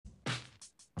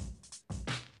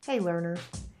Hey learners,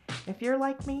 if you're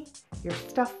like me, you're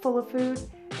stuffed full of food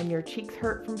and your cheeks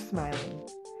hurt from smiling.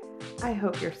 I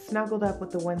hope you're snuggled up with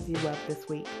the ones you love this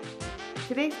week.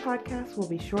 Today's podcast will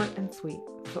be short and sweet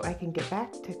so I can get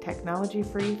back to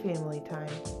technology-free family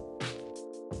time.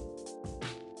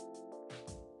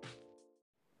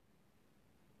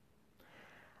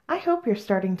 I hope you're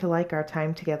starting to like our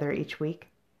time together each week.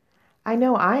 I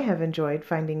know I have enjoyed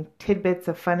finding tidbits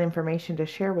of fun information to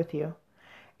share with you.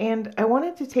 And I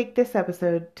wanted to take this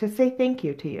episode to say thank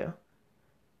you to you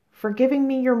for giving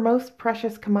me your most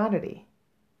precious commodity,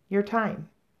 your time.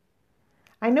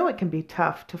 I know it can be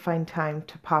tough to find time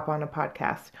to pop on a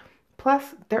podcast.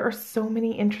 Plus, there are so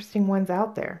many interesting ones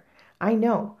out there. I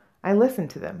know. I listen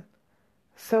to them.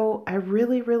 So I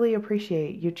really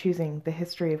appreciate you choosing the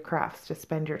history of crafts to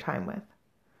spend your time with.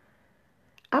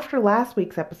 After last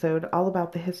week's episode all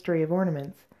about the history of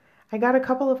ornaments, I got a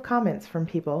couple of comments from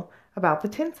people about the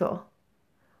tinsel.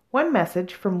 One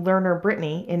message from learner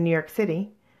Brittany in New York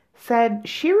City said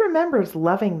she remembers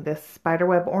loving this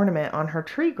spiderweb ornament on her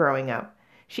tree growing up.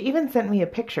 She even sent me a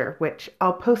picture, which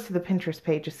I'll post to the Pinterest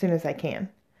page as soon as I can.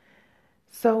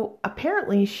 So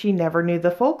apparently she never knew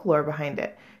the folklore behind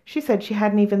it. She said she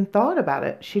hadn't even thought about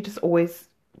it. She just always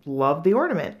loved the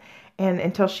ornament. And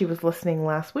until she was listening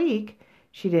last week,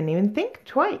 she didn't even think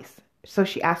twice. So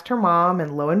she asked her mom,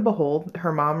 and lo and behold,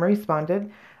 her mom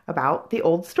responded about the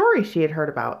old story she had heard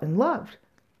about and loved.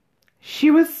 She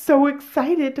was so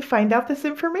excited to find out this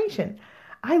information.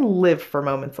 I live for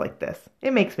moments like this.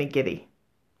 It makes me giddy.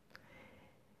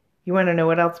 You want to know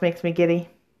what else makes me giddy?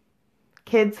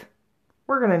 Kids,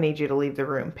 we're going to need you to leave the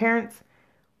room. Parents,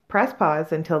 press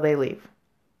pause until they leave.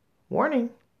 Warning.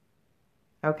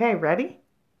 Okay, ready?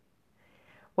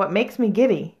 What makes me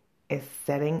giddy is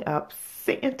setting up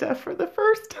Santa for the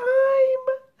first time.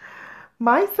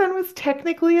 My son was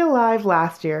technically alive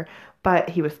last year, but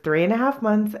he was 3.5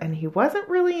 months and he wasn't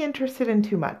really interested in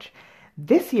too much.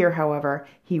 This year, however,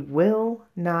 he will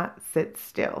not sit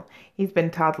still. He's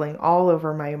been toddling all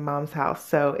over my mom's house,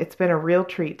 so it's been a real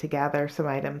treat to gather some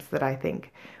items that I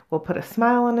think will put a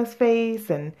smile on his face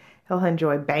and he'll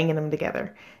enjoy banging them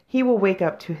together. He will wake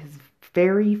up to his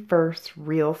very first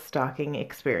real stocking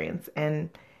experience, and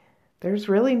there's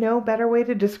really no better way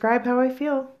to describe how I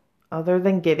feel other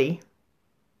than giddy.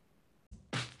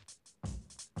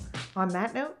 On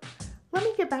that note, let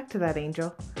me get back to that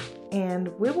angel, and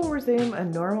we will resume a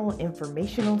normal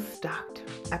informational stocked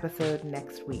episode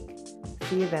next week.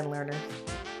 See you then, learners.